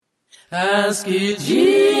ASCII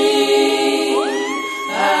Gene,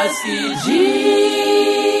 ASCII Gene.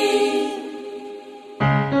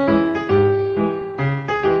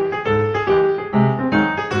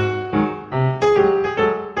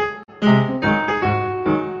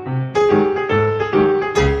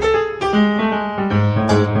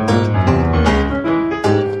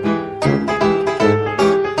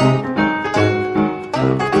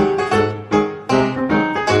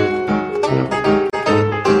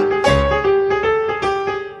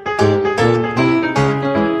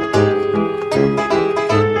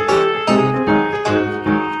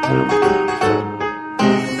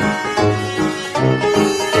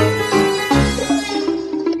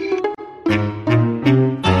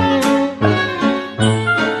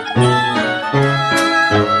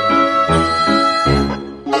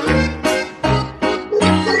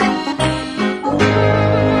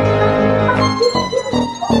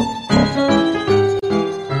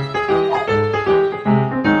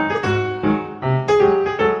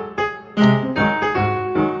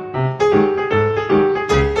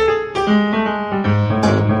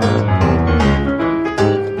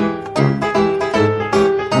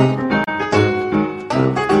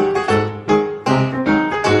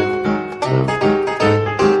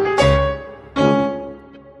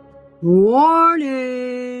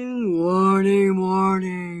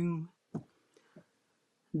 Warning.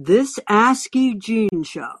 This ASCII Gene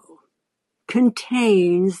Show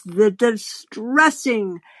contains the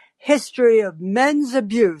distressing history of men's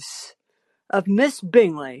abuse of Miss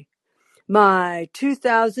Bingley, my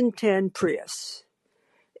 2010 Prius.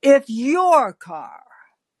 If your car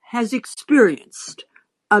has experienced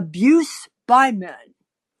abuse by men,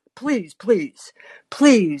 please,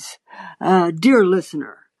 dear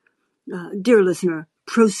listener,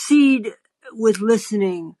 proceed with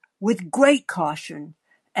listening with great caution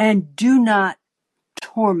and do not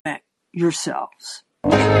torment yourselves.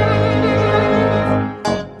 Call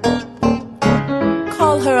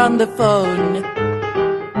her on the phone.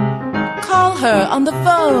 Call her on the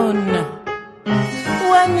phone.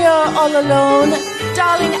 When you're all alone,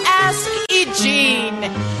 darling, ask Gene.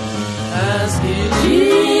 ASCII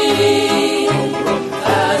Gene.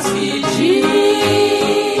 ASCII Gene.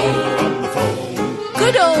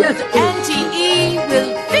 Good old Auntie E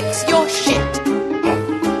will fix your shit.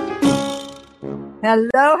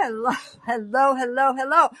 Hello. I'm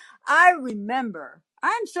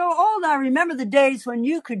so old, I remember the days when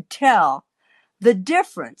you could tell the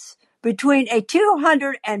difference between a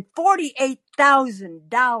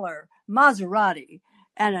 $248,000 Maserati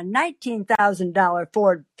and a $19,000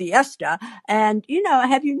 Ford Fiesta. And,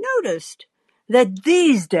 have you noticed that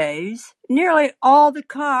these days, nearly all the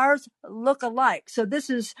cars look alike? So this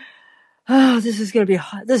is going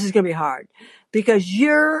to be hard because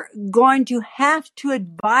you're going to have to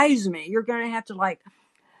advise me. You're going to have to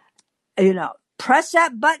press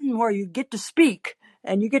that button where you get to speak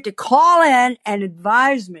and you get to call in and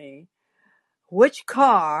advise me which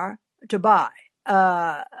car to buy.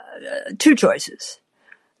 Two choices.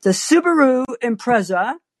 The Subaru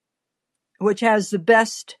Impreza, which has the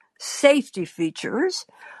best safety features,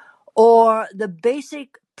 or the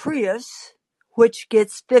basic Prius, which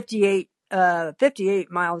gets 58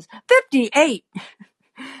 miles. 58!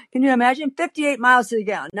 Can you imagine? 58 miles to the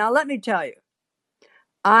gallon. Now, let me tell you,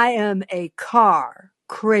 I am a car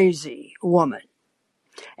crazy woman.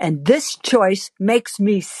 And this choice makes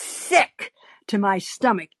me sick to my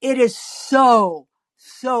stomach. It is so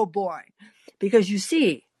boring. Because you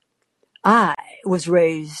see, I was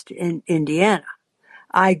raised in Indiana.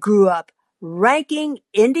 I grew up ranking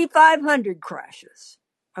Indy 500 crashes.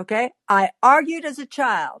 Okay? I argued as a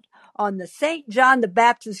child on the St. John the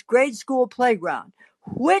Baptist grade school playground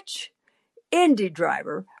which Indy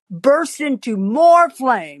driver burst into more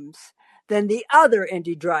flames than the other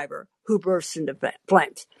Indy driver who burst into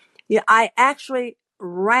flames. Yeah, I actually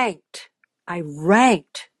ranked Indy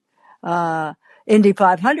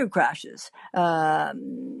 500 crashes. Do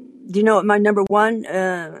you know what my number one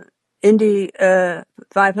Indy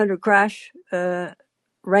 500 crash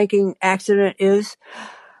ranking accident is?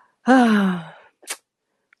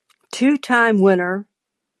 Two-time winner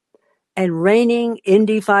and reigning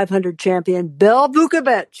Indy 500 champion Bell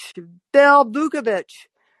Vukovich,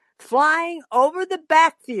 flying over the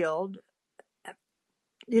backfield,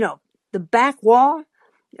 the back wall,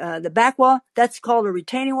 that's called a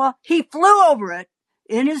retaining wall. He flew over it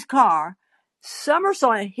in his car,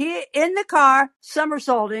 somersaulting.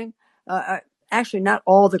 Actually, not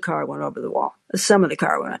all the car went over the wall. Some of the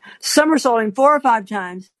car went, somersaulting 4 or 5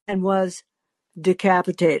 times and was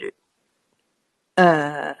decapitated.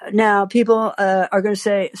 Now, some people are going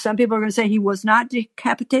to say he was not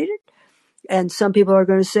decapitated. And some people are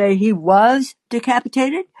going to say he was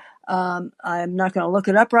decapitated. I'm not going to look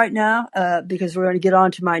it up right now because we're going to get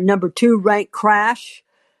on to my number 2 ranked crash.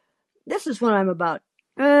 This is when I'm about,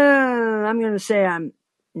 I'm going to say I'm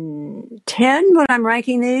 10 when I'm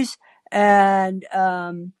ranking these. And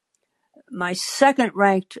my second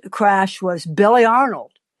ranked crash was Billy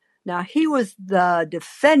Arnold. Now, he was the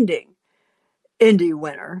defending Indy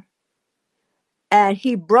winner, and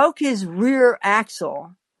he broke his rear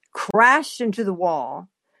axle, crashed into the wall.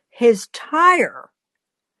 His tire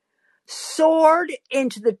soared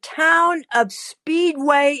into the town of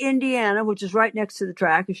Speedway, Indiana, which is right next to the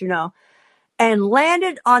track, as you know, and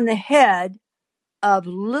landed on the head of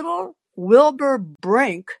little Wilbur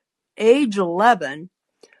Brink, age 11,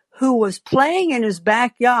 who was playing in his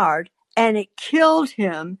backyard, and it killed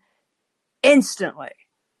him instantly.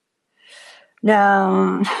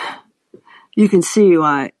 Now, you can see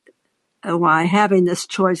why having this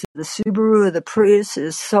choice of the Subaru or the Prius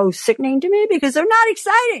is so sickening to me, because they're not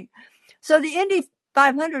exciting. So the Indy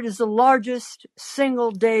 500 is the largest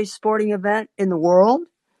single-day sporting event in the world.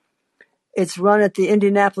 It's run at the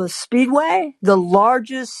Indianapolis Speedway, the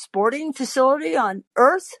largest sporting facility on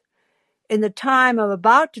Earth. In the time I'm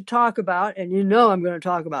about to talk about, and you know I'm going to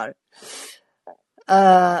talk about it,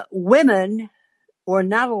 women were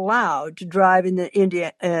not allowed to drive in the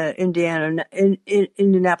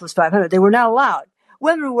Indianapolis 500. They were not allowed.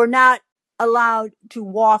 Women were not allowed to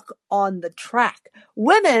walk on the track.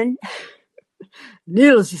 Women,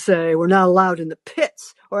 needless to say, were not allowed in the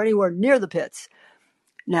pits or anywhere near the pits.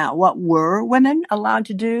 Now, what were women allowed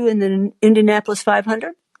to do in the Indianapolis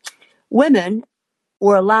 500? Women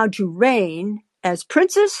were allowed to reign as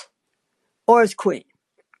princess or as queen.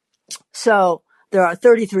 So there are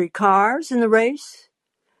 33 cars in the race.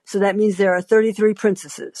 So that means there are 33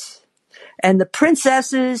 princesses. And the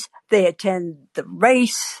princesses, they attend the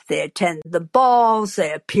race, they attend the balls,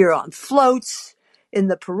 they appear on floats. In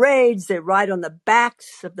the parades, they ride on the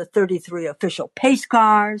backs of the 33 official pace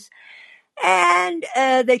cars. And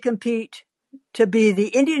they compete to be the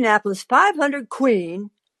Indianapolis 500 queen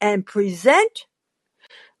and present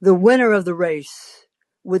the winner of the race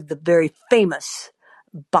with the very famous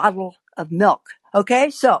bottle of milk. Okay,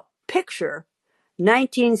 so picture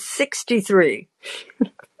 1963.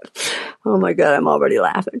 Oh my God, I'm already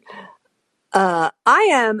laughing. I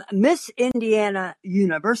am Miss Indiana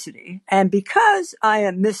University, and because I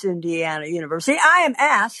am Miss Indiana University, I am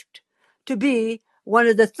asked to be one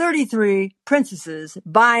of the 33 princesses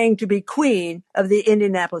vying to be queen of the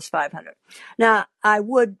Indianapolis 500. Now, I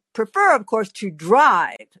would prefer, of course, to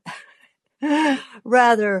drive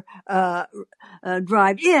rather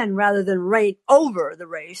drive in rather than rate over the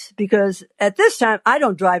race, because at this time I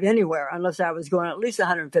don't drive anywhere unless I was going at least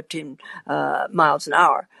 115 miles an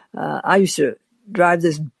hour. I used to drive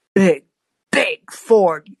this big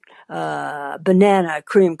Ford, banana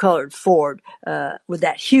cream colored Ford with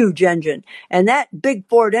that huge engine. And that big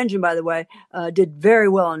Ford engine, by the way, did very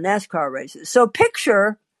well in NASCAR races. So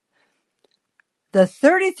picture the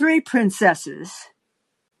 33 princesses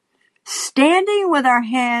standing with our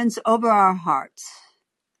hands over our hearts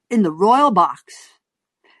in the royal box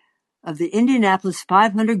of the Indianapolis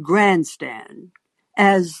 500 grandstand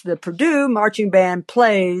as the Purdue marching band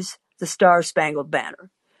plays the Star-Spangled Banner.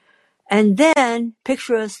 And then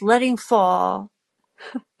picture us letting fall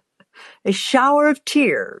a shower of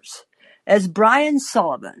tears as Brian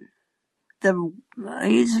Sullivan,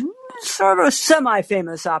 he's sort of a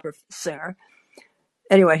semi-famous opera singer.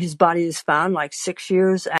 Anyway, his body is found like 6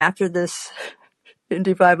 years after this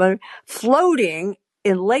Indy 500, floating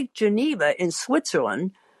in Lake Geneva in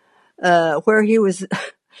Switzerland, where he was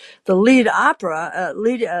the lead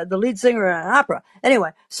singer in an opera.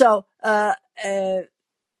 Anyway, so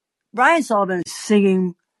Brian Sullivan is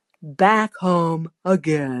singing "Back Home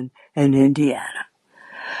Again" in Indiana.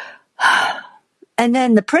 And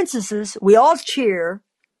then the princesses, we all cheer.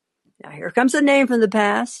 Now here comes a name from the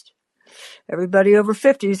past. Everybody over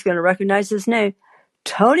 50 is going to recognize his name.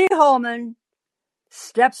 Tony Holman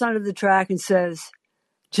steps onto the track and says,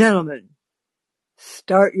 "Gentlemen,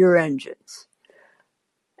 start your engines."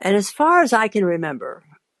 And as far as I can remember,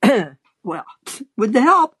 well, with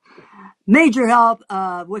the major help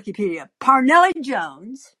of Wikipedia, Parnelli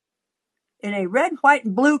Jones, in a red, white,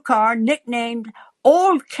 and blue car nicknamed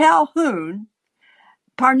Old Calhoun,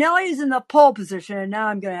 Parnelli is in the pole position, and now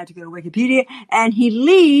I'm going to have to go to Wikipedia, and he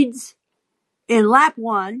leads in lap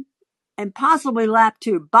 1 and possibly lap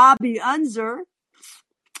 2. Bobby Unser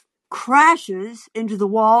crashes into the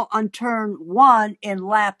wall on turn 1 in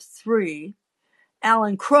lap 3.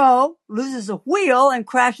 Alan Crow loses a wheel and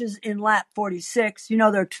crashes in lap 46. You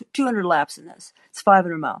know, there are 200 laps in this. It's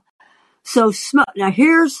 500 miles. So smoke. Now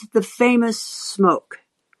here's the famous smoke.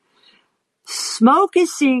 Smoke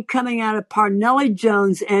is seen coming out of Parnelli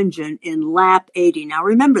Jones' engine in lap 80. Now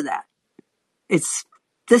remember that. This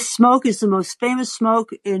smoke is the most famous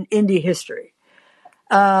smoke in Indy history.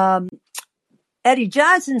 Eddie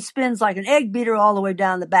Johnson spins like an egg beater all the way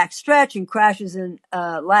down the back stretch and crashes in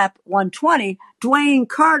lap 120. Dwayne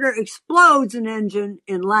Carter explodes an engine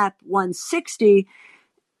in lap 160.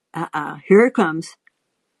 Here it comes.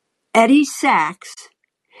 Eddie Sachs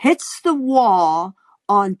hits the wall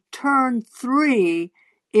on turn 3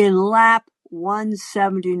 in lap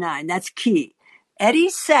 179. That's key. Eddie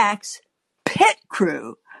Sachs' pit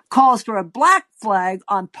crew calls for a black flag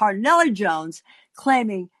on Parnelli Jones,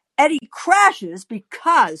 claiming Eddie crashes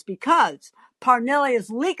because Parnelli is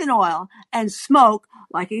leaking oil and smoke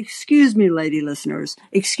like, excuse me, lady listeners,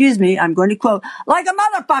 excuse me, I'm going to quote, like a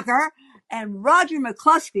motherfucker. And Roger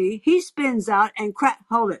McCluskey, he spins out and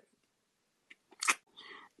hold it.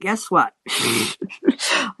 Guess what?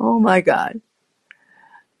 Oh my God.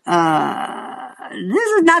 This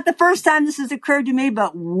is not the first time this has occurred to me,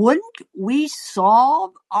 but wouldn't we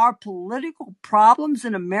solve our political problems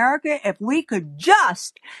in America if we could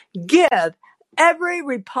just give every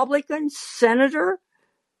Republican senator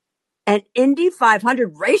an Indy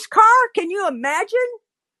 500 race car? Can you imagine?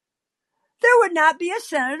 There would not be a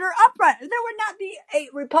senator upright. There would not be a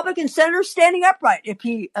Republican senator standing upright if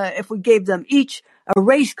we gave them each a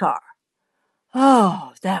race car.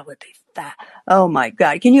 Oh, that would be fat. Oh my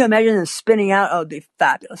God. Can you imagine them spinning out? Oh, it'd be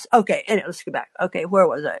fabulous. Okay. Anyway, let's go back. Okay. Where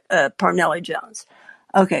was I? Parnelli Jones.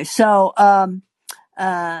 Okay. So,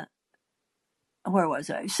 where was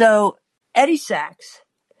I? So Eddie Sachs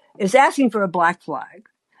is asking for a black flag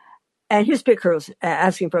and his pit crew is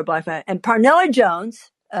asking for a black flag, and Parnelli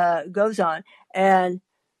Jones, goes on. And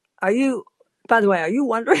by the way, are you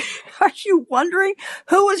wondering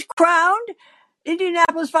who was crowned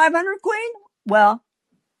Indianapolis 500 queen? Well,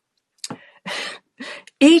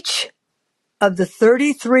 each of the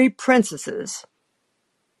 33 princesses,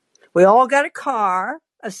 we all got a car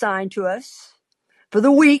assigned to us for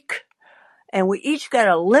the week, and we each got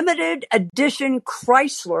a limited edition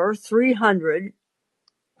Chrysler 300.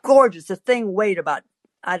 Gorgeous. The thing weighed about,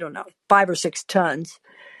 5 or 6 tons.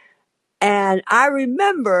 And I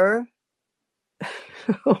remember,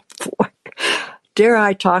 oh boy, dare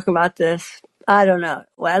I talk about this? I don't know.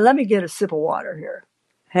 Well, let me get a sip of water here.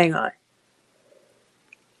 Hang on.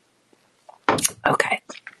 Okay,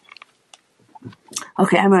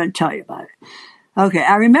 I'm going to tell you about it. Okay,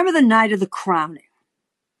 I remember the night of the crowning.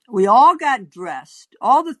 We all got dressed.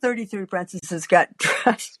 All the 33 princesses got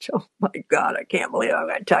dressed. Oh my God, I can't believe I'm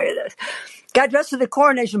going to tell you this. Got dressed for the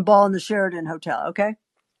coronation ball in the Sheraton Hotel, okay?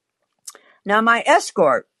 Now, my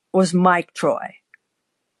escort was Mike Troy.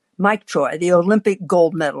 Mike Troy, the Olympic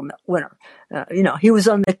gold medal winner. He was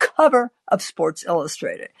on the cover of Sports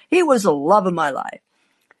Illustrated. He was the love of my life.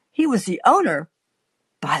 He was the owner,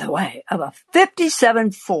 by the way, of a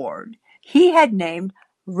 57 Ford he had named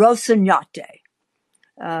Rossignate,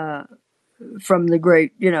 from the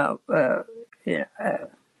great,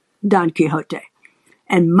 Don Quixote.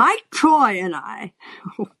 And Mike Troy and I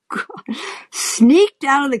sneaked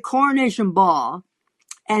out of the coronation ball,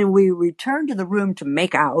 and we returned to the room to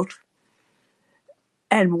make out.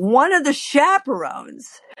 And one of the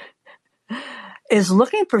chaperones is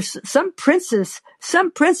looking for some princess.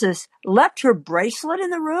 Some princess left her bracelet in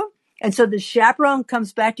the room. And so the chaperone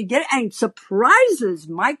comes back to get it and surprises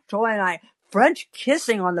Mike Troy and I French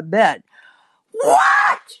kissing on the bed.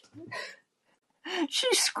 What?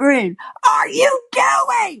 She screamed, "Are you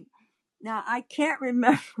doing?" Now, I can't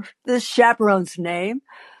remember this chaperone's name.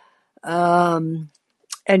 And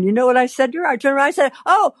you know what I said to her? I turned around and said,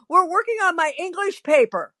 "Oh, we're working on my English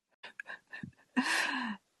paper."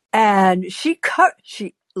 And she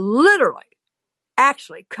literally,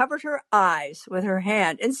 actually covered her eyes with her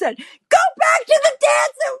hand and said, "Go back to the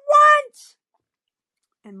dance at once."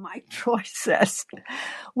 And Mike Troy says,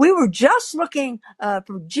 "We were just looking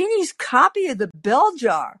for Jeannie's copy of the bell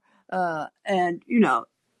jar." And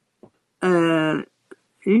a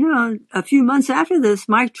few months after this,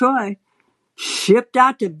 Mike Troy shipped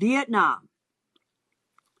out to Vietnam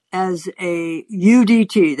as a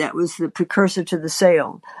UDT. That was the precursor to the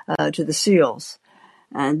SEALs.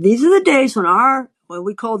 And these are the days when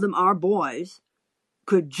we called them our boys,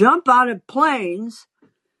 could jump out of planes,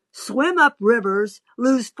 swim up rivers,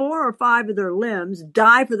 lose 4 or 5 of their limbs,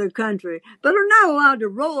 die for their country, but are not allowed to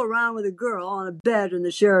roll around with a girl on a bed in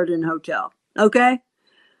the Sheraton Hotel. Okay?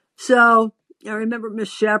 So I remember Miss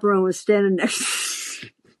Chaperone was standing next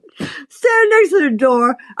to the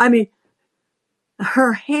door. I mean,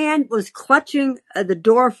 her hand was clutching the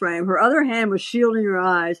door frame. Her other hand was shielding her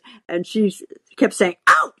eyes, and she kept saying,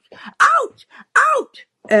 "Out, out, out!"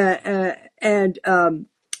 And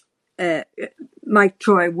Mike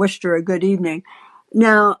Troy wished her a good evening.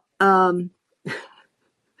 Now,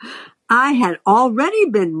 I had already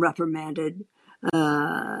been reprimanded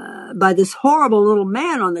by this horrible little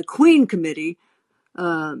man on the Queen committee.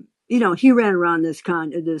 He ran around this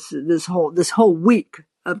whole week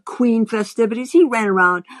of Queen festivities. He ran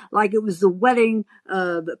around like it was the wedding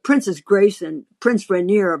of Princess Grace and Prince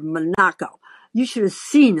Rainier of Monaco. You should have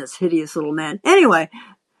seen this hideous little man. Anyway,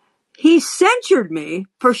 he censured me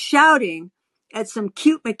for shouting at some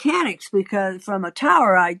cute mechanics because from a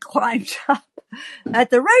tower I climbed up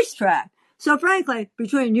at the racetrack. So frankly,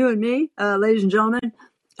 between you and me, ladies and gentlemen,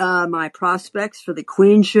 my prospects for the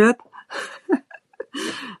queenship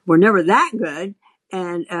were never that good.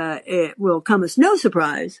 And it will come as no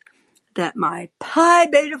surprise that my Pi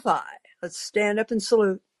Beta Phi, let's stand up and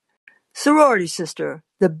salute, sorority sister,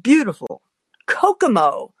 the beautiful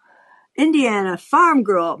Kokomo, Indiana farm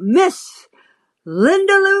girl, Miss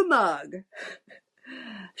Linda Lou Mugg.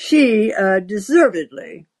 She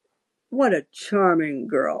deservedly, what a charming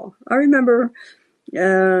girl. I remember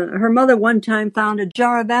her mother one time found a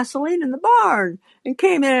jar of Vaseline in the barn and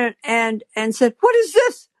came in and said, "What is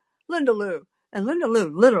this, Linda Lou?" And Linda Lou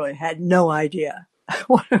literally had no idea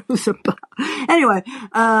what it was about. Anyway,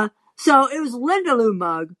 so it was Linda Lou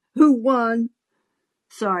Mugg who won.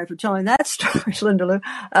 Sorry for telling that story, Linda Lou.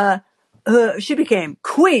 She became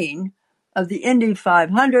queen of the Indy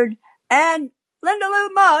 500, and Linda Lou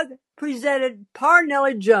Mugg presented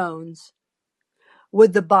Parnelli Jones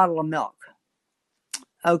with the bottle of milk.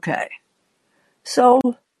 Okay, so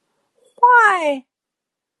why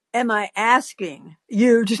am I asking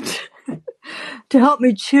you to help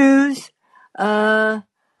me choose my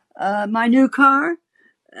new car?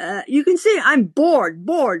 You can see I'm bored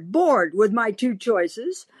with my two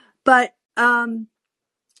choices, but one's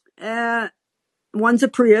a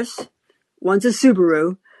Prius, one's a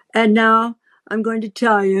Subaru, and now I'm going to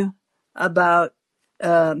tell you about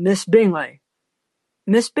Miss Bingley.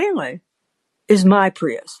 Miss Bingley is my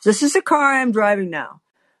Prius. This is the car I'm driving now.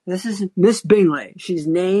 This is Miss Bingley. She's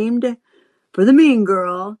named for the mean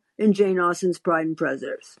girl in Jane Austen's Pride and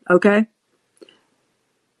Prejudice. Okay?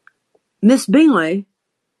 Miss Bingley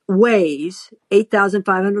weighs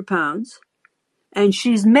 8,500 pounds, and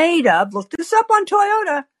she's made of, look this up on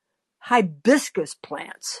Toyota, hibiscus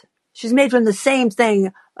plants. She's made from the same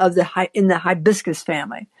thing in the hibiscus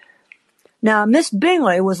family. Now, Miss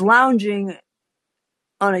Bingley was lounging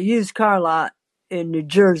on a used car lot in New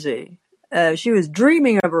Jersey. She was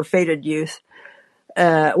dreaming of her faded youth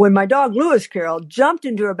when my dog Lewis Carroll jumped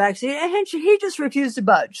into her backseat and he just refused to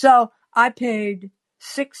budge. So I paid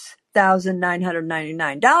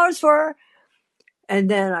 $6,999 for her, and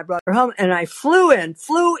then I brought her home and I flew in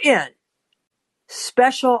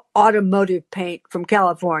special automotive paint from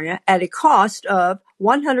California at a cost of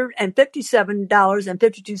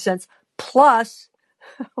 $157.52 plus,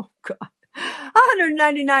 oh God,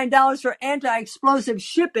 $199 for anti-explosive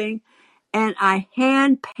shipping. And I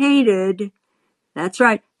hand-painted, that's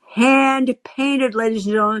right, hand-painted, ladies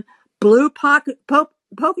and gentlemen, blue polka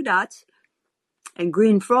dots and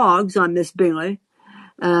green frogs on Miss Bingley,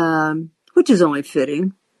 which is only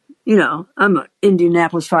fitting. You know, I'm an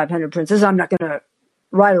Indianapolis 500 princess. I'm not going to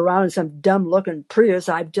ride around in some dumb-looking Prius.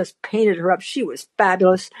 I've just painted her up. She was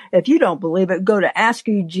fabulous. If you don't believe it, go to Ask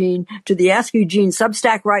Eugene, to the Ask Eugene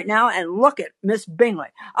Substack right now and look at Miss Bingley.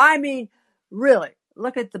 I mean, really,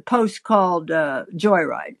 look at the post called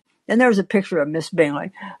Joyride. And there's a picture of Miss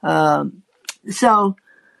Bingley. So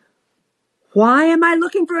why am I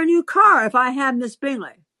looking for a new car if I have Miss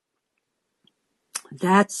Bingley?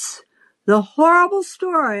 That's the horrible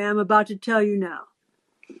story I'm about to tell you now.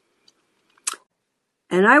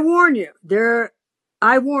 And I warn you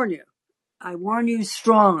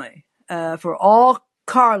strongly, for all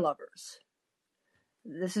car lovers.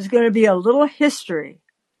 This is going to be a little history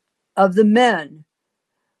of the men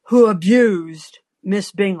who abused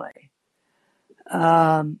Miss Bingley.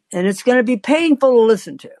 And it's going to be painful to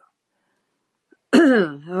listen to.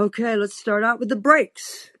 Okay, let's start out with the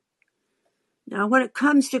brakes. Now, when it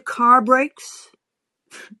comes to car brakes,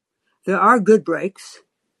 there are good brakes.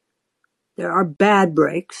 There are bad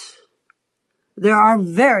brakes. There are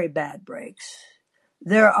very bad brakes.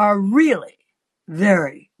 There are really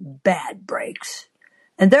very bad brakes.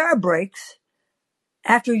 And there are brakes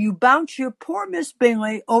after you bounce your poor Miss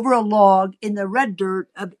Bingley over a log in the red dirt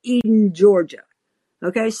of Eden, Georgia.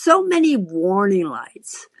 Okay, so many warning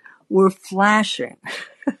lights were flashing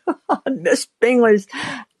on Miss Bingley's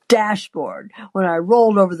dashboard when I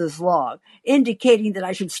rolled over this log, indicating that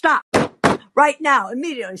I should stop right now,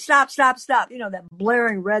 immediately. Stop. That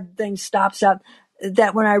blaring red thing stops up.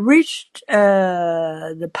 That when I reached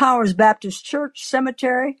the Powers Baptist Church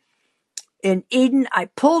Cemetery in Eden, I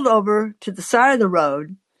pulled over to the side of the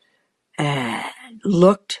road and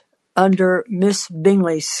looked under Miss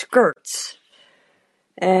Bingley's skirts.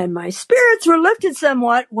 And my spirits were lifted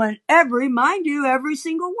somewhat when every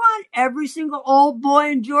single old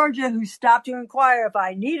boy in Georgia who stopped to inquire if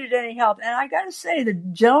I needed any help. And I got to say, the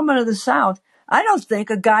gentlemen of the South, I don't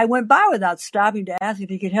think a guy went by without stopping to ask if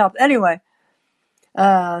he could help. Anyway,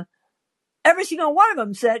 every single one of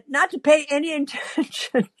them said not to pay any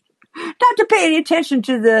attention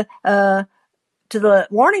to the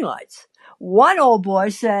warning lights. One old boy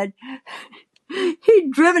said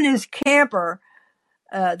he'd driven his camper,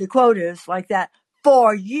 the quote is like that,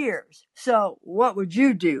 for years. So what would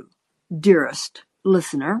you do, dearest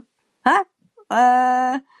listener? Huh?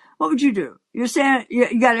 What would you do? You're saying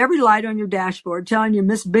you got every light on your dashboard telling you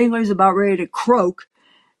Miss Bingley's about ready to croak.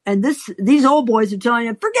 And these old boys are telling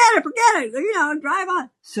you, forget it, drive on.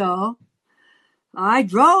 So I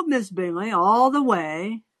drove Miss Bingley all the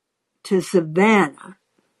way to Savannah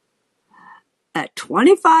at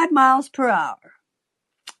 25 miles per hour.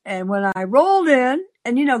 And when I rolled in,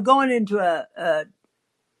 and going into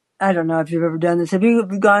I don't know if you've ever done this. Have you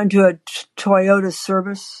gone to a Toyota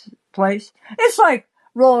service place? It's like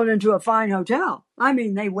rolling into a fine hotel. I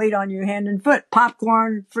mean, they wait on you hand and foot.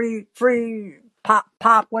 Popcorn, free,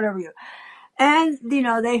 pop, whatever you. And,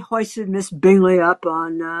 they hoisted Miss Bingley up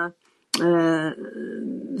on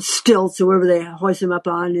stilts or whatever they hoist him up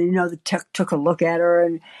on. And, the tech took a look at her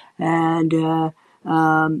and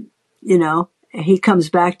he comes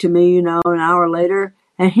back to me, an hour later,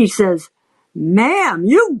 and he says, "Ma'am,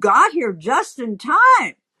 you got here just in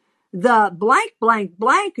time. The blank, blank,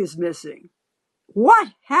 blank is missing.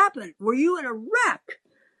 What happened? Were you in a wreck?"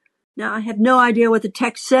 Now, I have no idea what the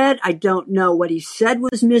text said. I don't know what he said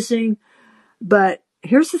was missing. But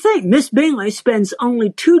here's the thing. Miss Bingley spends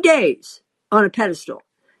only 2 days on a pedestal.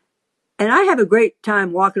 And I have a great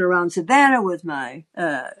time walking around Savannah with my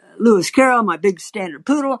Lewis Carroll, my big standard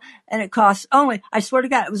poodle. And it costs only, I swear to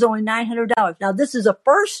God, it was only $900. Now, this is a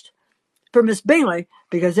first for Miss Bingley,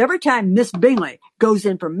 because every time Miss Bingley goes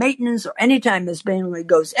in for maintenance or anytime Miss Bingley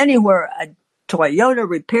goes anywhere, a Toyota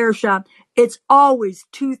repair shop, it's always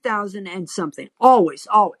 $2,000 and something. Always.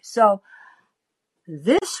 So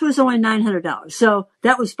this was only $900. So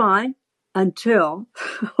that was fine until,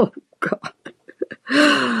 oh God,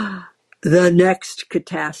 the next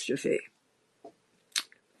catastrophe.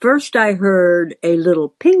 First I heard a little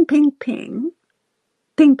ping, ping, ping,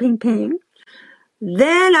 ping, ping, ping.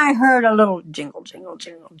 Then I heard a little jingle, jingle,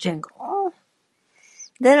 jingle, jingle.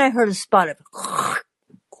 Then I heard a spot of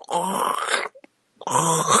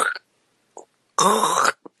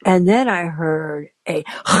and then I heard a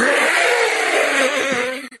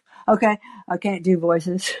okay, I can't do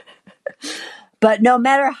voices. But no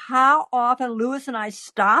matter how often Lewis and I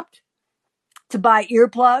stopped to buy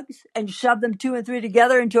earplugs and shove them 2 and 3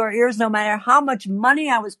 together into our ears, no matter how much money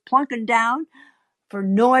I was plunking down for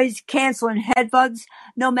noise-canceling headphones,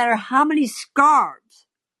 no matter how many scarves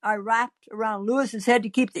I wrapped around Lewis's head to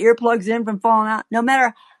keep the earplugs in from falling out, no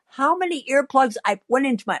matter how many earplugs I went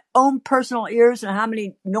into my own personal ears and how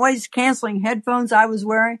many noise-canceling headphones I was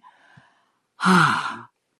wearing,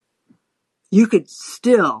 you could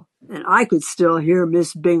still, and I could still hear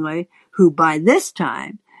Miss Bingley, who by this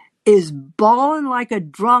time is bawling like a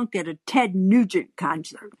drunk at a Ted Nugent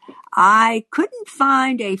concert. I couldn't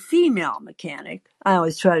find a female mechanic. I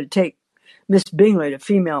always try to take Miss Bingley to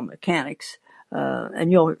female mechanics,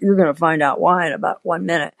 and you're going to find out why in about 1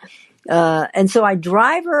 minute. And so I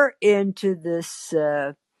drive her into this,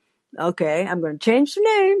 okay, I'm going to change the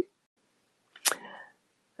name.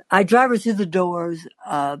 I drive her through the doors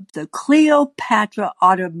of the Cleopatra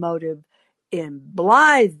Automotive in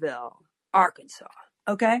Blytheville, Arkansas.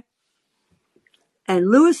 Okay?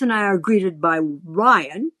 And Lewis and I are greeted by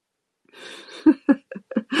Ryan,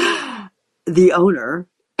 the owner,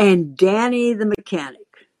 and Danny the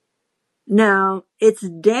mechanic. Now, it's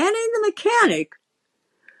Danny the mechanic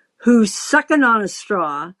who's sucking on a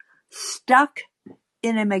straw stuck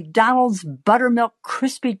in a McDonald's buttermilk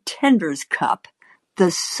crispy tenders cup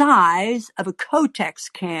the size of a Kotex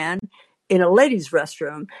can in a ladies'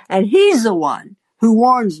 restroom, and he's the one who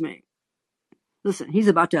warns me. Listen, he's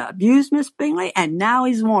about to abuse Miss Bingley, and now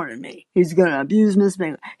he's warning me. He's going to abuse Miss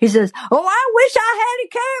Bingley. He says, "Oh, I wish I had a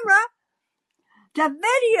camera to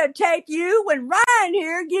videotape you when Ryan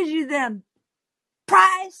here gives you them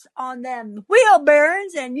price on them wheel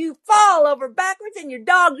bearings and you fall over backwards and your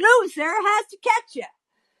dog Lewis there has to catch you.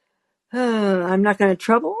 I'm not going to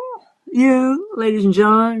trouble you, ladies and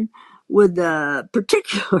gentlemen, with the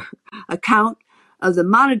particular account of the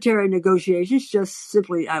monetary negotiations. I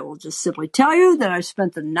will just simply tell you that I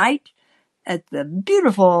spent the night at the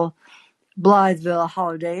beautiful Blytheville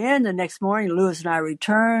Holiday Inn. The next morning, Lewis and I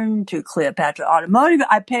returned to Cleopatra Automotive.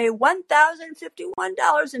 I paid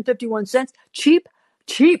 $1,051.51.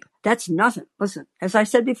 Cheap. That's nothing. Listen, as I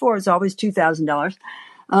said before, it's always $2,000.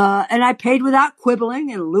 And I paid without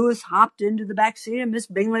quibbling, and Lewis hopped into the back seat, and Miss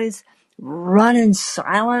Bingley's running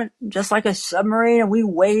silent, just like a submarine, and we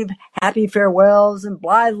waved happy farewells and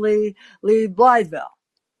blithely leave Blytheville.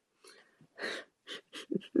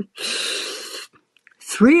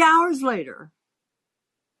 3 hours later,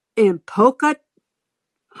 in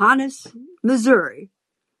Pocahontas, Missouri,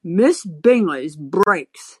 Miss Bingley's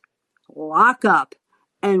brakes lock up,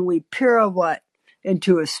 and we pirouette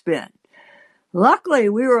into a spin. Luckily,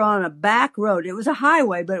 we were on a back road. It was a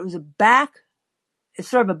highway, but it's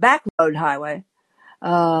sort of a back road highway.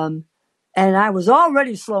 And I was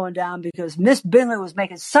already slowing down because Miss Bingley was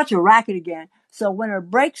making such a racket again. So when her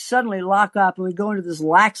brakes suddenly lock up and we go into this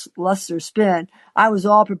lackluster spin, I was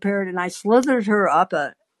all prepared, and I slithered her up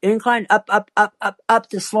a incline, up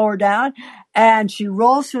to slow her down. And she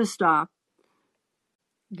rolls to a stop.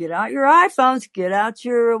 Get out your iPhones, get out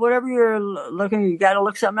your whatever you're looking, you got to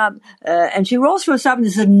look something up. And she rolls to a stop in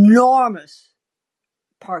this enormous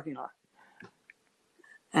parking lot.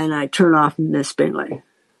 And I turn off Miss Bingley.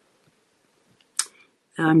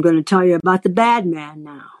 I'm going to tell you about the bad man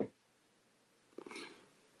now.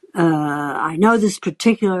 I know this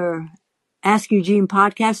particular Ask Eugene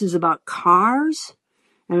podcast is about cars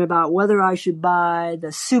and about whether I should buy the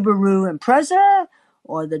Subaru Impreza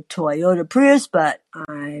or the Toyota Prius, but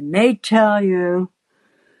I may tell you,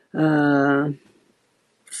 I'm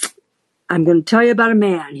going to tell you about a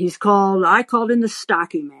man. I called him the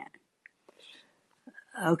stocky man.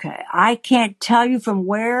 Okay, I can't tell you from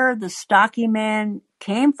where the stocky man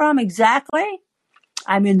came from exactly.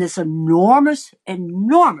 I'm in this enormous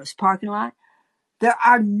parking lot. There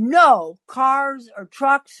are no cars or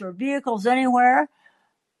trucks or vehicles anywhere.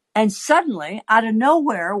 And suddenly, out of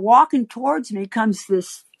nowhere, walking towards me comes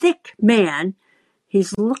this thick man.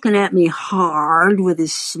 He's looking at me hard with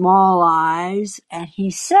his small eyes, and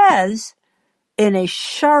he says in a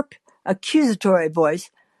sharp, accusatory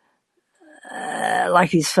voice, like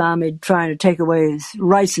he's found me trying to take away his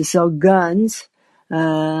rights to sell guns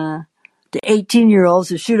to 18-year-olds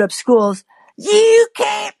to shoot up schools, "You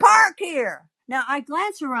can't park here." Now, I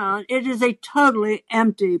glance around. It is a totally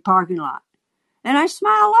empty parking lot. And I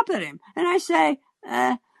smile up at him, and I say,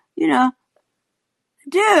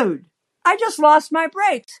 dude, I just lost my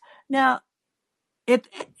brakes. Now, if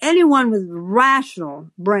anyone with a rational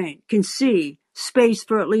brain can see space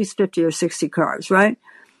for at least 50 or 60 cars, right?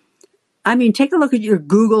 I mean, take a look at your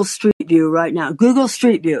Google Street View right now. Google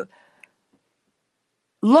Street View.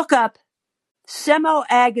 Look up Semo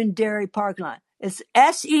Ag and Dairy Parking Lot. It's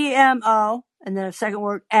SEMO, and then a second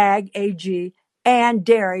word, Ag, A-G, and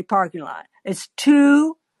Dairy Parking Lot. It's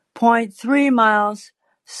 2.3 miles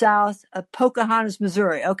south of Pocahontas,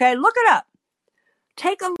 Missouri. Okay, look it up.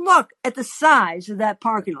 Take a look at the size of that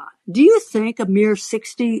parking lot. Do you think a mere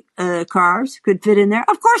 60 cars could fit in there?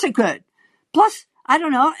 Of course it could. Plus, I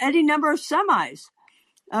don't know, any number of semis.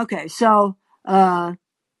 Okay, so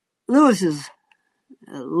Lewis is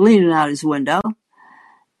leaning out his window.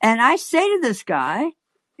 And I say to this guy,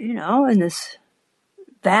 in this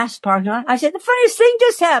vast parking lot, I said, the funniest thing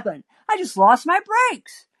just happened. I just lost my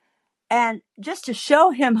brakes. And just to show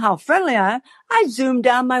him how friendly I am, I zoomed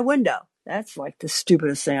down my window. That's like the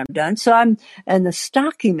stupidest thing I've done. And the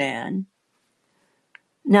stocky man,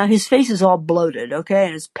 now his face is all bloated, okay,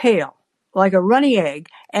 and it's pale, like a runny egg,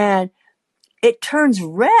 and it turns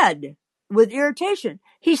red with irritation.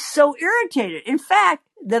 He's so irritated. In fact,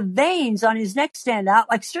 the veins on his neck stand out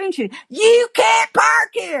like string cheese. "You can't park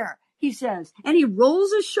here," he says. And he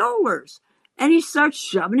rolls his shoulders, and he starts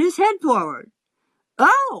shoving his head forward.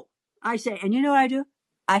 "Oh," I say, and you know what I do?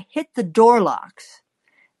 I hit the door locks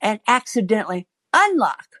and accidentally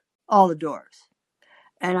unlock all the doors.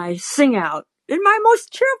 And I sing out in my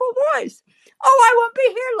most cheerful voice, "Oh, I won't be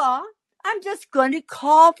here long. I'm just going to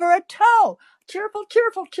call for a tow. Cheerful,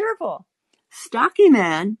 cheerful, cheerful." Stocky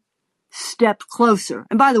man stepped closer.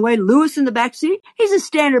 And by the way, Lewis in the back seat, he's a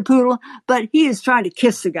standard poodle, but he is trying to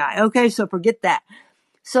kiss the guy. Okay, so forget that.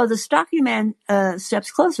 So the stocky man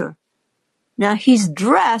steps closer. Now he's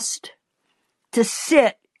dressed to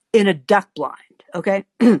sit in a duck blind. Okay,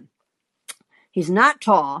 he's not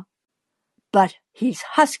tall, but He's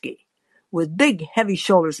husky, with big, heavy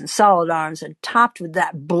shoulders and solid arms, and topped with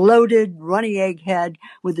that bloated, runny egg head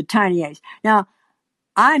with the tiny eggs. Now,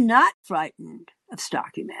 I'm not frightened of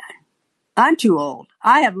Stocky Man. I'm too old.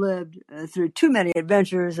 I have lived through too many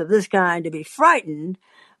adventures of this kind to be frightened,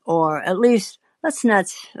 or at least, let's not,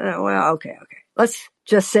 okay. Let's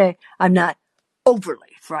just say I'm not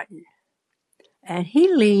overly frightened. And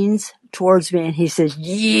he leans towards me and he says,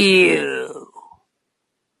 "You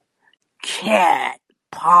can't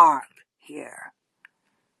park here."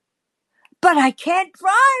 "But I can't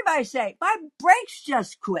drive," I say. "My brakes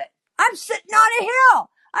just quit. I'm sitting on a hill.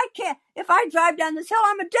 I can't. If I drive down this hill,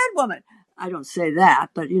 I'm a dead woman." I don't say that,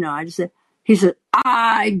 but, I just say, he said,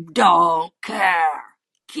 "I don't care.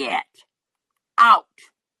 Get out."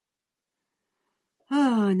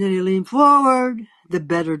 Oh, and then he leaned forward, the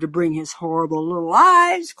better to bring his horrible little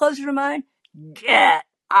eyes closer to mine. "Get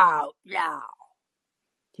out now,"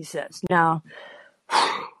 he says. Now,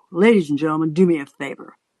 ladies and gentlemen, do me a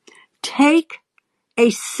favor. Take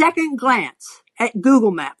a second glance at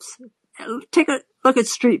Google Maps. Take a look at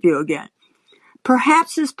Street View again.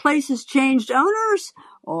 Perhaps this place has changed owners,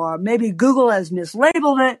 or maybe Google has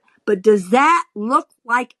mislabeled it, but does that look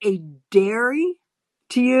like a dairy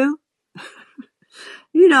to you?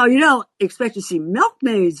 You don't expect to see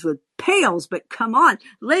milkmaids with pails, but come on,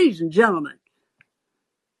 ladies and gentlemen.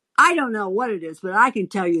 I don't know what it is, but I can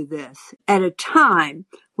tell you this. At a time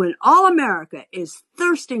when all America is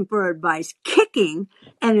thirsting for advice, kicking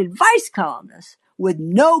an advice columnist with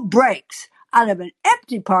no brakes out of an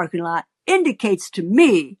empty parking lot indicates to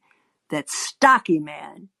me that Stocky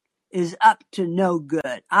Man is up to no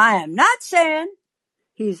good. I am not saying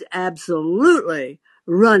he's absolutely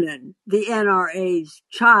running the NRA's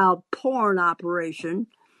child porn operation,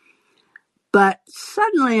 but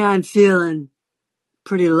suddenly I'm feeling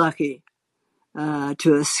pretty lucky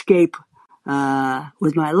to escape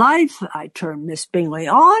with my life. I turned Miss Bingley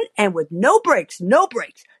on, and with no brakes,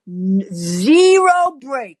 zero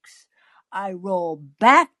brakes, I roll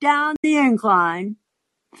back down the incline,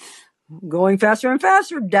 going faster and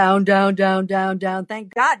faster, down.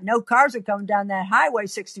 Thank God no cars are coming down that Highway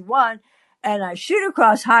 61. And I shoot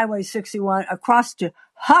across Highway 61 across to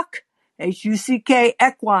Huck, Huck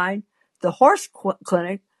Equine, the horse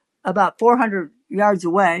clinic, about 400 yards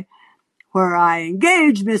away, where I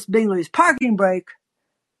engage Miss Bingley's parking brake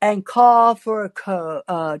and call for a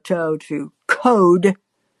tow to Code,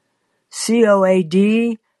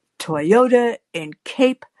 COAD, Toyota in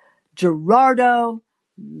Cape Girardeau,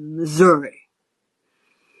 Missouri.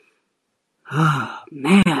 Oh,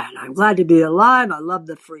 man, I'm glad to be alive. I love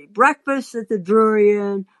the free breakfast at the Drury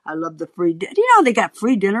Inn. I love the free they got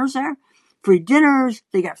free dinners there. Free dinners,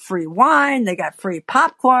 they got free wine, they got free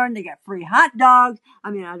popcorn, they got free hot dogs.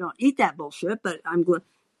 I mean, I don't eat that bullshit, but I'm glad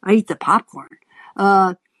I eat the popcorn.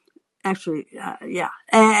 Yeah.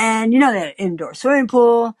 And they had an indoor swimming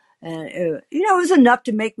pool, and it was enough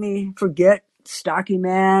to make me forget Stocky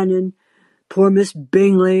Man and poor Miss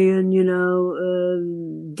Bingley and,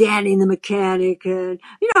 Danny the mechanic. And,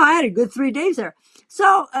 I had a good 3 days there.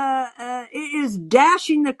 So it is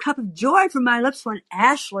dashing the cup of joy from my lips when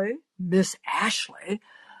Miss Ashley,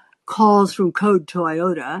 calls from Code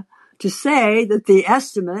Toyota to say that the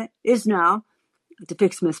estimate is now, to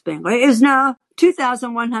fix Miss Bingley, is now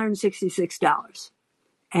 $2,166.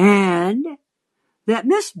 And that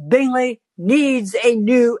Miss Bingley needs a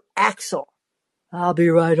new axle. "I'll be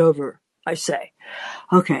right over," I say.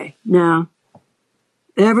 Okay, now,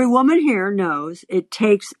 every woman here knows it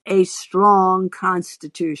takes a strong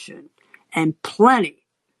constitution and plenty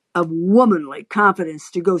of womanly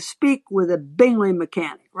confidence to go speak with a Bingley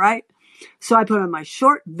mechanic, right? So I put on my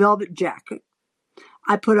short velvet jacket.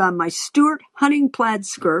 I put on my Stuart hunting plaid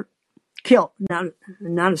kilt, not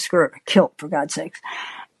a skirt, a kilt, for God's sakes.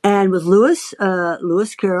 And with Lewis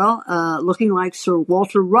Carroll, looking like Sir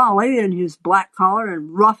Walter Raleigh in his black collar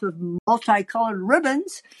and ruff of multicolored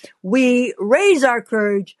ribbons, we raise our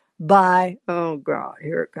courage by, oh God,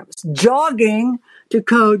 here it comes, jogging to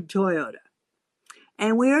Code Toyota.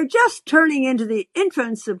 And we are just turning into the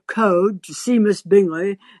entrance of Code to see Miss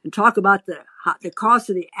Bingley and talk about the cost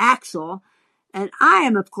of the axle. And I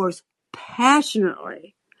am, of course,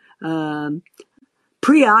 passionately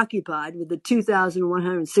preoccupied with the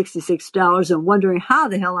 $2,166 and wondering how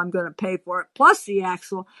the hell I'm going to pay for it, plus the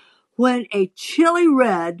axle, when a chili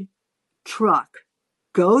red truck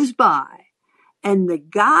goes by and the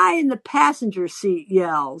guy in the passenger seat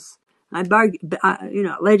yells,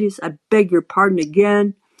 ladies, I beg your pardon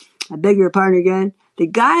again. The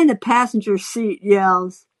guy in the passenger seat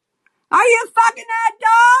yells, "Are you fucking that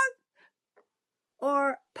dog?"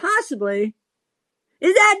 Or possibly,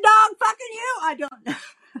 Is that dog fucking you? I don't know.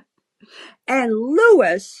 And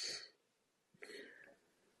Lewis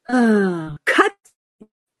cut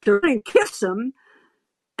the and kiss him,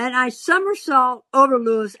 and I somersault over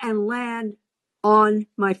Lewis and land on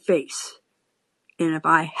my face. And if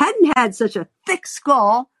I hadn't had such a thick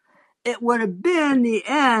skull, it would have been the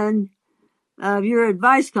end of your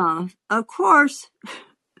advice column. Of course,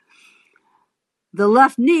 the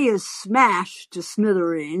left knee is smashed to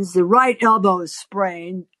smithereens, the right elbow is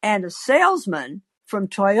sprained, and a salesman from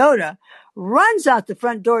Toyota runs out the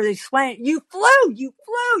front door to explain, you flew in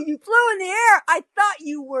the air. I thought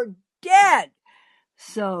you were dead.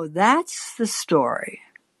 So that's the story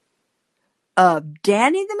of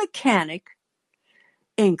Danny the mechanic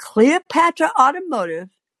in Cleopatra Automotive,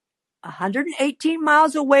 118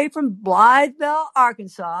 miles away from Blytheville,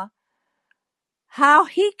 Arkansas, how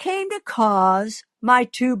he came to cause my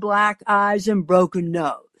 2 black eyes and broken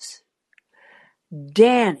nose.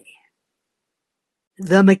 Danny,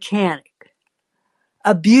 the mechanic,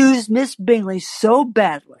 abused Miss Bingley so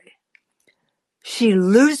badly, she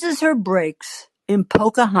loses her brakes in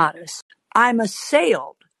Pocahontas. I'm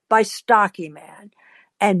assailed by Stocky Man,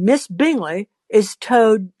 and Miss Bingley is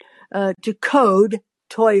towed to Code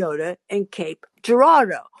Toyota in Cape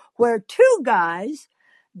Girardeau, where 2 guys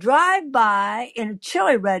drive by in a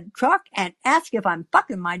chili red truck and ask if I'm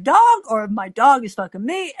fucking my dog or if my dog is fucking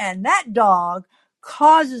me, and that dog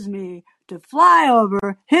causes me to fly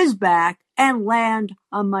over his back and land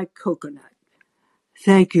on my coconut.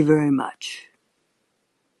 Thank you very much.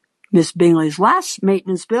 Miss Bingley's last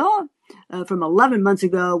maintenance bill from 11 months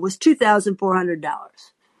ago was $2,400.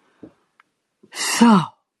 So,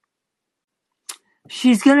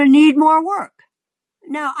 she's going to need more work.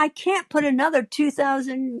 Now, I can't put another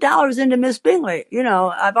 $2,000 into Miss Bingley. You know,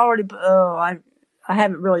 I've already, I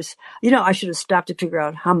haven't really, I should have stopped to figure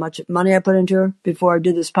out how much money I put into her before I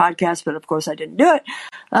did this podcast, but of course I didn't do it.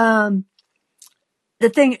 The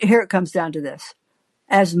thing, here it comes down to this.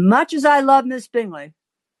 As much as I love Miss Bingley,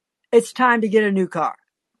 it's time to get a new car.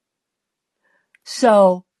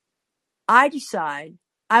 So I decide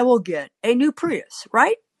I will get a new Prius,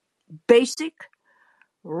 right? Basic,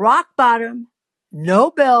 rock bottom, no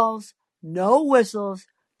bells, no whistles,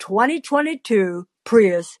 2022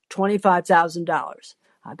 Prius, $25,000.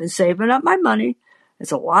 I've been saving up my money.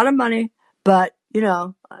 It's a lot of money, but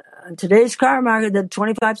in today's car market, the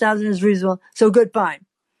 $25,000 is reasonable. So good, fine.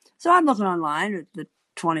 So I'm looking online at the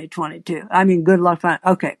 2022. I mean, good luck. Fine.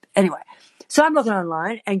 Okay. Anyway, so I'm looking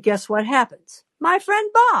online, and guess what happens? My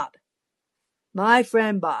friend Bob, my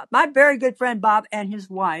very good friend Bob and his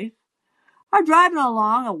wife are driving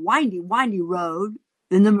along a windy road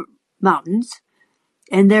in the mountains,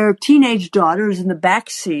 and their teenage daughter is in the back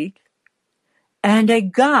seat, and a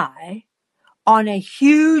guy on a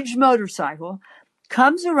huge motorcycle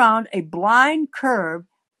comes around a blind curve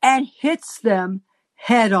and hits them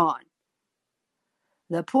head on.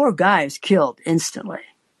 The poor guy is killed instantly.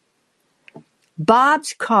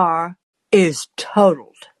 Bob's car is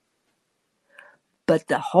totaled. But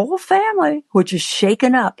the whole family, which is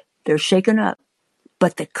shaken up, they're shaken up.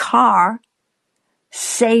 But the car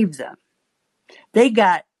saved them. They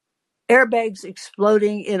got airbags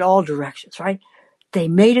exploding in all directions, right? They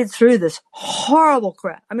made it through this horrible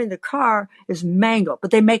crap. I mean, the car is mangled,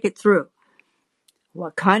 but they make it through.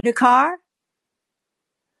 What kind of car?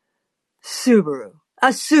 Subaru. A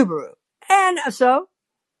Subaru. And so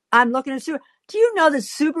I'm looking at Subaru. Do you know that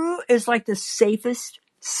Subaru is like the safest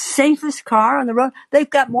car on the road? They've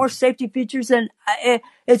got more safety features than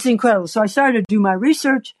it's incredible. So I started to do my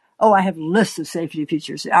research. Oh, I have lists of safety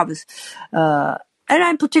features. And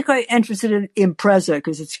I'm particularly interested in Impreza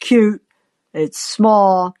because it's cute. It's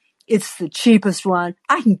small. It's the cheapest one.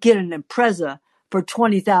 I can get an Impreza for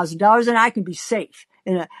 $20,000 and I can be safe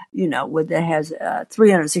in that has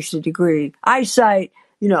 360-degree eyesight.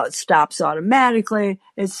 It stops automatically.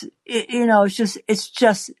 It's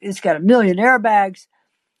got a million airbags.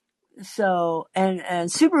 So, and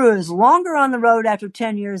Subaru is longer on the road after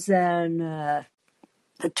 10 years than the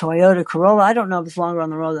Toyota Corolla. I don't know if it's longer on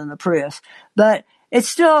the road than the Prius, but it's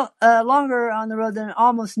still longer on the road than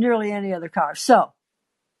almost nearly any other car. So,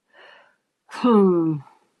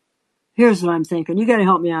 here's what I'm thinking. You got to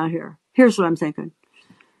help me out here. Here's what I'm thinking.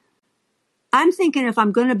 I'm thinking if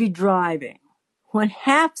I'm going to be driving, when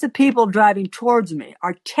half the people driving towards me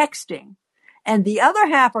are texting and the other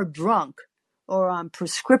half are drunk or on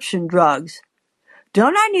prescription drugs,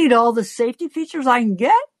 don't I need all the safety features I can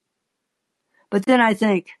get? But then I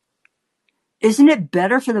think, isn't it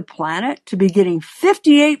better for the planet to be getting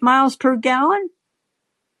 58 miles per gallon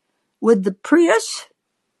with the Prius?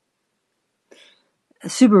 A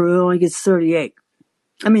Subaru only gets 38.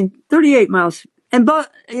 I mean, 38 miles. And both,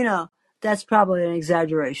 that's probably an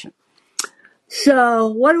exaggeration. So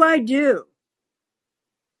what do?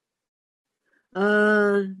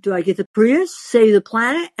 Do I get the Prius, save the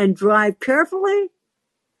planet, and drive carefully?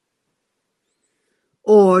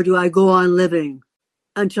 Or do I go on living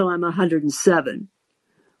until I'm 107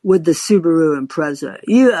 with the Subaru Impreza?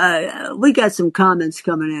 We got some comments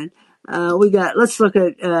coming in. Let's look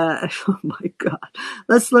at, oh my God.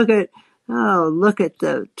 Look at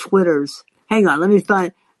the Twitters. Hang on, let me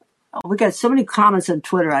find, we got so many comments on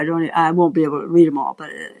Twitter. I won't be able to read them all, but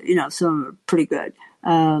some of them are pretty good.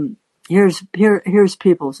 Here's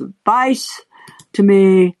people's advice to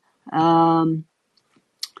me. Oh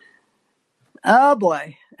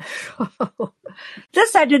boy.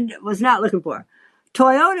 This I was not looking for.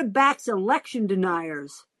 Toyota backs election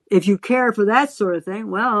deniers. If you care for that sort of thing,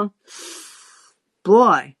 well,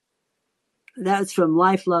 boy, that's from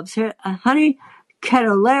Life Loves Honey.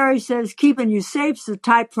 Keto Larry says, keeping you safe is the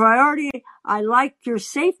top priority. I like your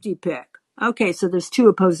safety pick. Okay, so there's two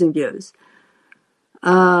opposing views.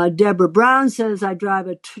 Deborah Brown says, I drive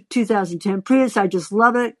a 2010 Prius. I just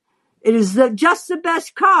love it. It is just the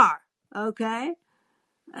best car. Okay.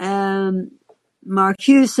 Mark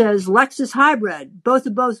Hughes says, Lexus hybrid, both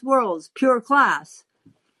of both worlds, pure class.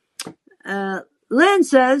 Lynn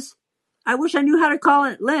says, I wish I knew how to call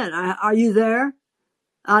it. Lynn, are you there?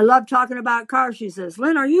 I love talking about cars, she says.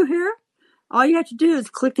 Lynn, are you here? All you have to do is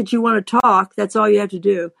click that you want to talk. That's all you have to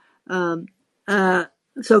do.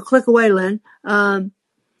 So click away, Lynn. And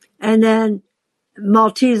then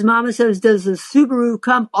Maltese Mama says, does the Subaru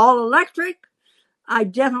come all electric? I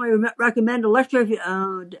definitely recommend electric.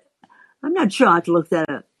 I'm not sure. I have to look that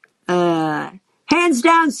up. Hands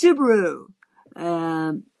down Subaru.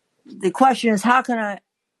 The question is, how can I...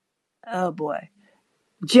 Oh, boy.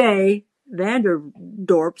 Jay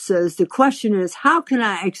Vanderdorp says, the question is, how can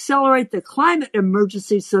I accelerate the climate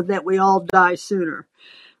emergency so that we all die sooner?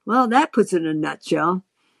 Well, that puts it in a nutshell.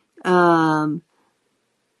 And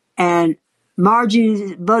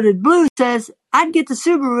Margie Voted Blue says, I'd get the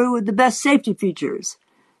Subaru with the best safety features.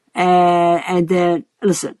 And then,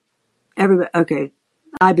 listen, everybody, okay,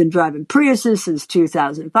 I've been driving Priuses since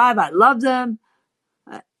 2005. I love them.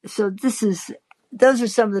 So those are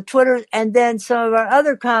some of the Twitter, and then some of our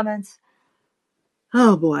other comments.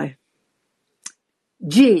 Oh boy.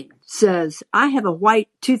 Gene says, I have a white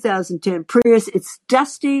 2010 Prius. It's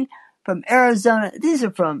dusty, from Arizona. These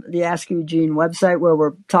are from the Ask Eugene website where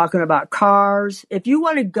we're talking about cars. If you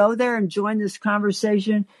want to go there and join this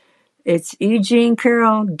conversation, it's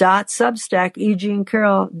eugenecarroll.substack,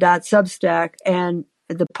 eugenecarroll.substack, and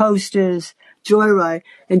the post is Joyride.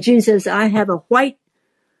 And Gene says, I have a white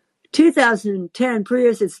 2010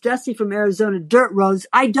 Prius. It's dusty from Arizona dirt roads.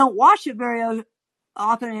 I don't wash it very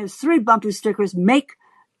often. It has 3 bumper stickers: make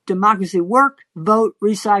democracy work, vote,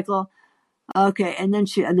 recycle. Okay, and then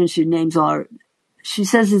she names all her. She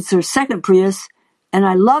says it's her second Prius, and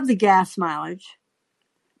I love the gas mileage.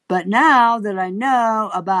 But now that I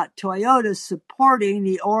know about Toyota supporting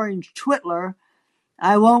the orange Twitler,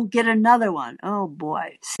 I won't get another one. Oh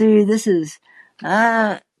boy! See, this is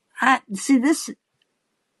Claire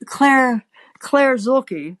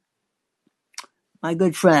Zulke, my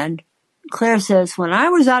good friend. Claire says, when I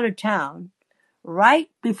was out of town, right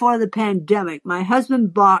before the pandemic, my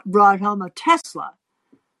husband brought home a Tesla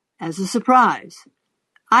as a surprise.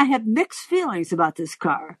 I have mixed feelings about this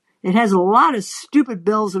car. It has a lot of stupid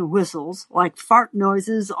bells and whistles, like fart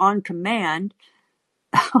noises on command.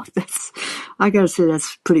 Oh, I gotta say,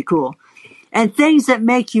 that's pretty cool. And things that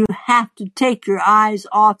make you have to take your eyes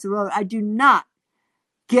off the road. I do not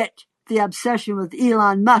get the obsession with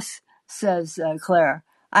Elon Musk, says Claire.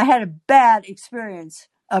 I had a bad experience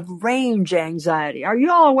of range anxiety. Are you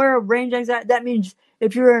all aware of range anxiety? That means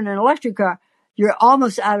if you're in an electric car, you're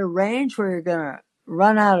almost out of range where you're going to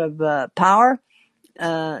run out of power.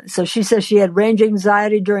 So she says she had range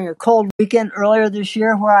anxiety during a cold weekend earlier this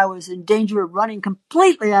year where I was in danger of running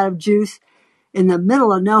completely out of juice in the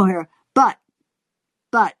middle of nowhere. But,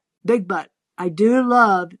 big but, I do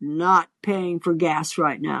love not paying for gas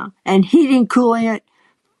right now and cooling it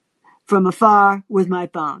from afar with my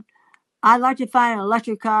phone. I'd like to find an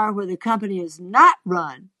electric car where the company is not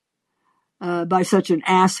run by such an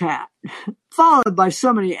asshat, followed by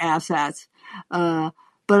so many asshats.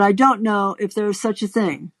 But I don't know if there's such a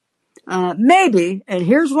thing. Maybe, and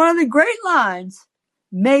here's one of the great lines,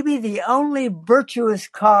 maybe the only virtuous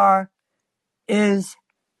car is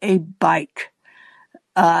a bike.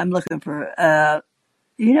 I'm looking for,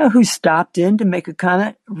 who stopped in to make a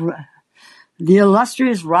comment? The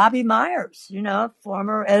illustrious Robbie Myers,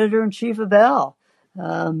 former editor-in-chief of Elle.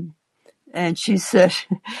 And she said,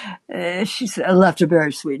 I left a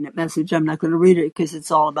very sweet message. I'm not going to read it because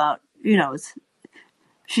it's all about,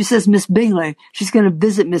 she says Miss Bingley, she's going to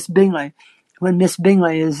visit Miss Bingley when Miss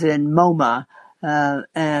Bingley is in MoMA.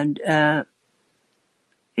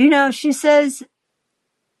 She says,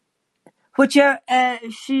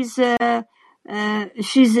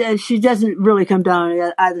 she doesn't really come down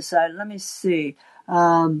on either side. Let me see.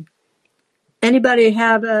 Anybody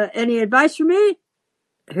have any advice for me?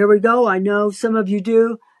 Here we go. I know some of you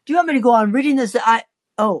do. Do you want me to go on reading this?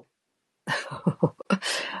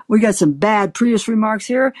 We got some bad Prius remarks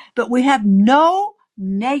here, but we have no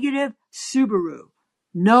negative Subaru.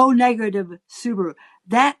 No negative Subaru.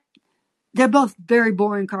 They're both very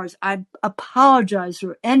boring cars. I apologize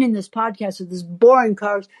for ending this podcast with this boring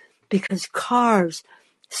cars because cars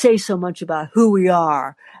say so much about who we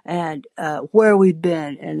are and where we've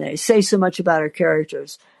been, and they say so much about our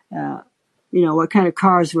characters. What kind of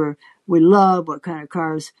cars we love, what kind of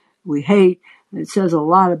cars we hate. It says a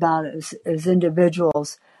lot about us as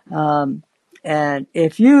individuals. And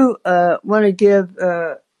if you want to give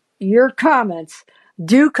your comments,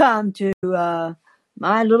 do come to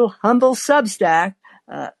my little humble Substack.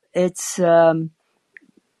 It's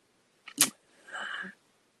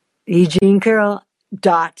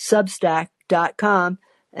EugeneCarroll.substack.com,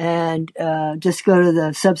 and just go to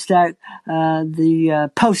the Substack,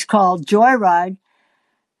 the post called Joyride,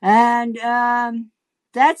 and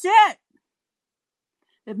that's it.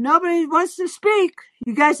 If nobody wants to speak,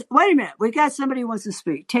 you guys, wait a minute. We got somebody who wants to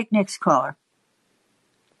speak. Take next caller.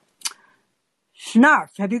 Schnarf,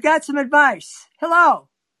 have you got some advice? Hello.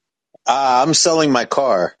 I'm selling my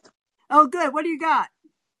car. Oh, good. What do you got?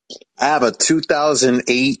 I have a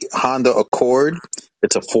 2008 Honda Accord.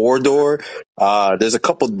 It's a 4-door. There's a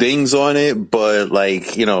couple dings on it, but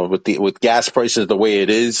with gas prices the way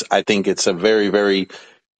it is, I think it's a very, very,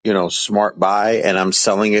 smart buy, and I'm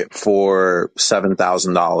selling it for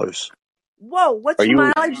 $7,000. Whoa, what's the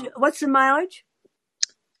mileage? What's the mileage?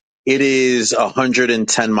 It is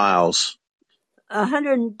 110 miles.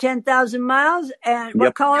 110,000 miles. And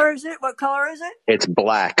what color is it? It's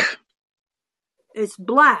black. It's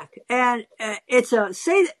black. And it's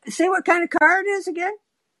say what kind of car it is again?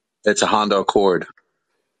 It's a Honda Accord.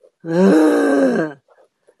 That's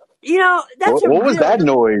what was that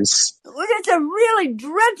noise? It's a really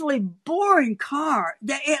dreadfully boring car.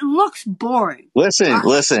 It looks boring. Listen.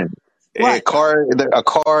 What? A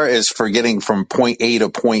car is for getting from point A to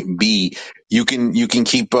point B. You can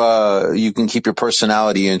keep your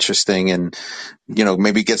personality interesting, and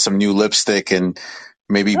maybe get some new lipstick and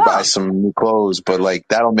maybe buy some new clothes, but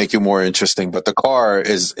that'll make you more interesting. But the car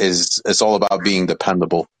is it's all about being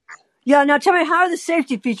dependable. Yeah. Now tell me, how are the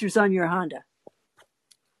safety features on your Honda?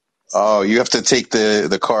 Oh, you have to take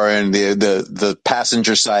the car in. The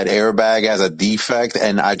passenger side airbag has a defect,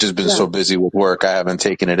 and I've just been so busy with work, I haven't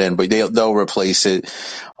taken it in, but they'll replace it.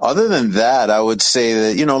 Other than that, I would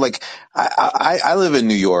say that, I live in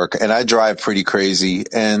New York and I drive pretty crazy,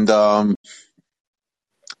 and I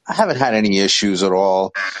haven't had any issues at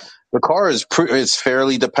all. The car is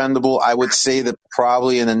fairly dependable. I would say that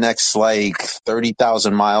probably in the next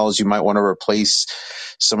 30,000 miles, you might want to replace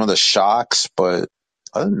some of the shocks, but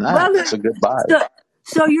other than that, it's a good buy.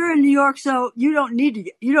 So you're in New York, so you don't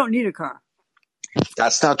need a car.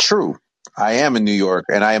 That's not true. I am in New York,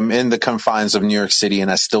 and I am in the confines of New York City,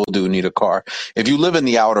 and I still do need a car. If you live in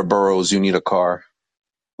the outer boroughs, you need a car.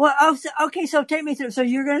 Well, okay, so take me through. So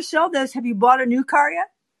you're going to sell this. Have you bought a new car yet?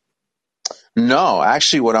 No,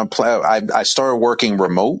 actually, what I started working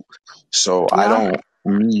remote, so I don't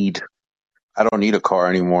need a car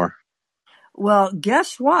anymore. Well,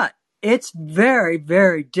 guess what? It's very,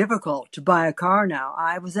 very difficult to buy a car now.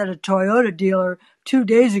 I was at a Toyota dealer 2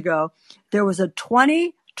 days ago. There was a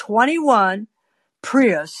 2021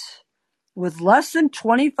 Prius with less than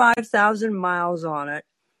 25,000 miles on it.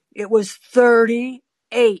 It was $38,000.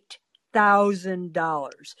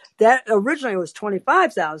 That originally was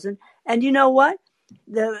 25,000. And you know what?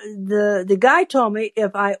 The guy told me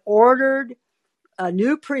if I ordered a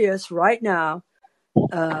new Prius right now,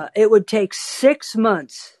 it would take 6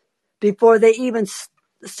 months before they even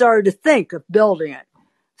started to think of building it.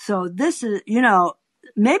 So this is,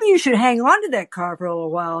 maybe you should hang on to that car for a little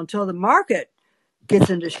while until the market gets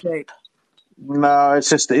into shape. No, it's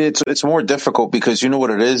just it's more difficult because you know what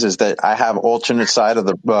it is that I have alternate side of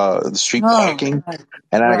the street parking, and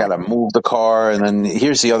then I got to move the car. And then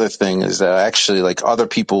here's the other thing is that actually other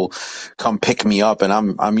people come pick me up, and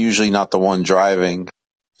I'm usually not the one driving.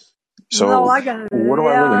 So what do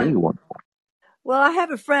I really need one? Well, I have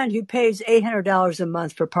a friend who pays $800 a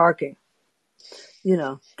month for parking.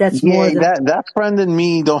 that's Yeah, more than that friend and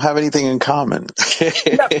me don't have anything in common.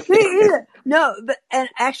 no, me either. No, but and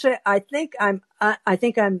actually, I think I'm.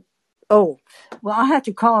 Oh, well, I'll have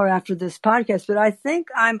to call her after this podcast. But I think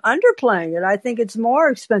I'm underplaying it. I think it's more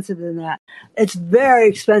expensive than that. It's very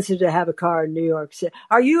expensive to have a car in New York City.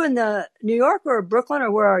 Are you in the New York or Brooklyn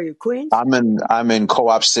or where are you? Queens? I'm in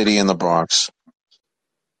Co-op City in the Bronx.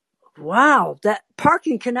 Wow, that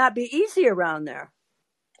parking cannot be easy around there.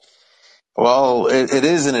 Well, it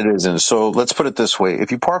is and it isn't. So let's put it this way: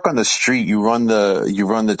 if you park on the street, you run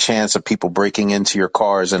the chance of people breaking into your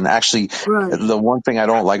cars. And actually, Right. the one thing I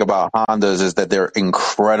don't like about Hondas is that they're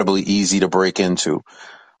incredibly easy to break into.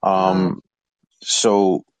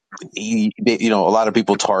 So a lot of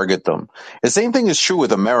people target them. The same thing is true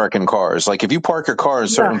with American cars. Like if you park your car in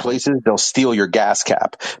certain Yeah. places, they'll steal your gas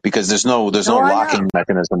cap because there's no Oh, I know. locking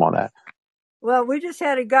mechanism on that. Well, we just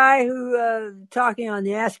had a guy who, talking on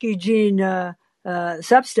the Ask Eugene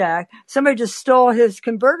Substack, somebody just stole his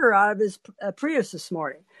converter out of his Prius this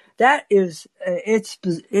morning. That is, it's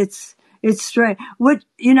strange.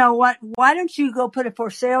 You know what? Why don't you go put a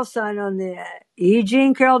for sale sign on the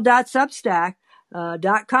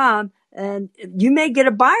eugenecarroll.substack.com and you may get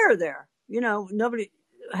a buyer there. Nobody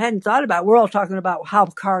hadn't thought about it. We're all talking about how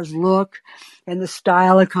cars look and the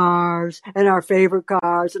style of cars and our favorite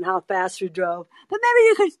cars and how fast we drove. But maybe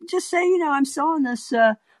you could just say, I'm selling this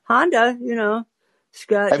Honda,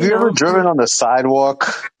 Scott. Have you ever driven on the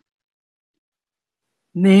sidewalk?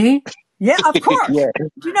 Me? Yeah, of course. Yeah.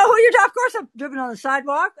 Do you know who you're talking? Of course, I've driven on the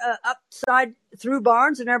sidewalk, upside through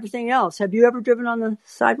barns and everything else. Have you ever driven on the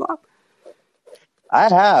sidewalk? I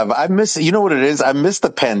have. I miss, you know what it is? I miss the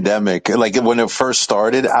pandemic. Like when it first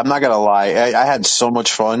started, I'm not going to lie. I had so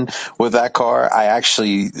much fun with that car. I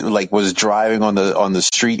actually was driving on the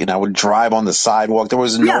street and I would drive on the sidewalk. There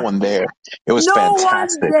was no one there. It was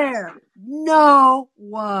fantastic. No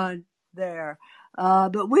one there.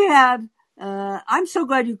 But we have, I'm so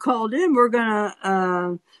glad you called in. We're going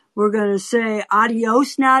to say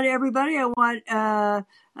adios now to everybody. I want,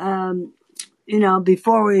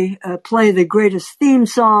 before we play the greatest theme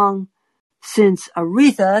song since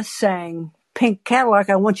Aretha sang Pink Cadillac,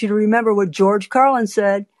 I want you to remember what George Carlin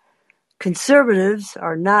said. Conservatives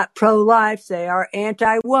are not pro-life, they are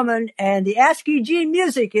anti-woman. And the Ask Eugene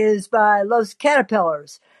music is by Los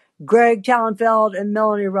Caterpillars, Greg Tallenfeld and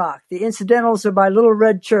Melanie Rock. The incidentals are by Little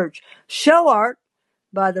Red Church. Show art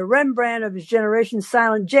by the Rembrandt of his generation,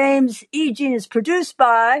 Silent James. Eugene is produced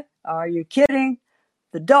by, are you kidding?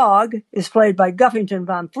 The dog is played by Guffington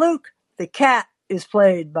Von Fluke. The cat is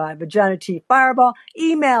played by Vagina T. Fireball.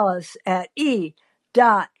 Email us at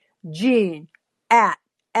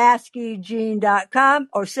e.gene@askeugene.com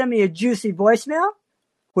or send me a juicy voicemail,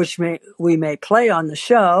 which we may play on the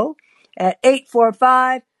show, at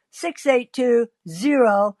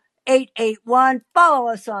 845-682-0881. Follow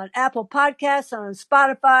us on Apple Podcasts, on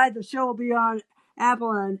Spotify. The show will be on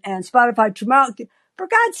Apple and Spotify tomorrow. For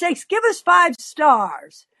God's sakes, give us 5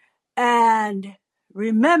 stars. And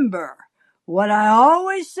remember what I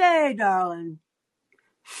always say, darling.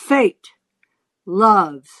 Fate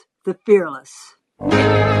loves the fearless.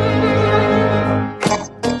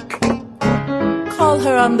 Call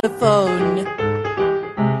her on the phone.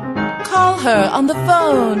 Call her on the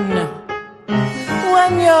phone.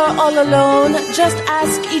 When you're all alone, just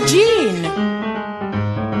ask Eugene.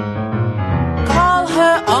 Call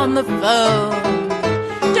her on the phone.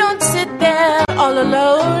 Don't sit there all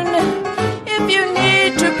alone. If you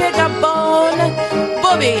need to pick a bone,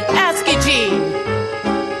 Bobby, ask Eugene.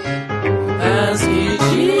 Ask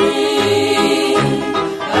Eugene.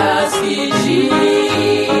 Ask Eugene.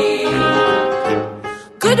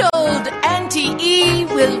 Good old Auntie E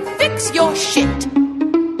will fix your shit.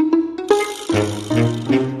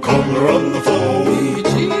 Call her on the phone.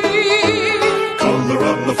 Eugene. Call her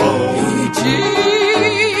on the phone.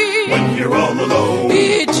 Eugene. When you're all alone,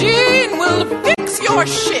 Eugene will fix your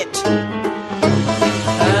shit.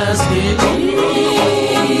 Ask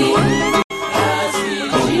Eugene. Ask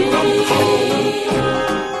Eugene.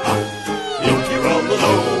 if you're all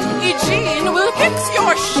alone, Eugene will fix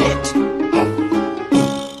your shit.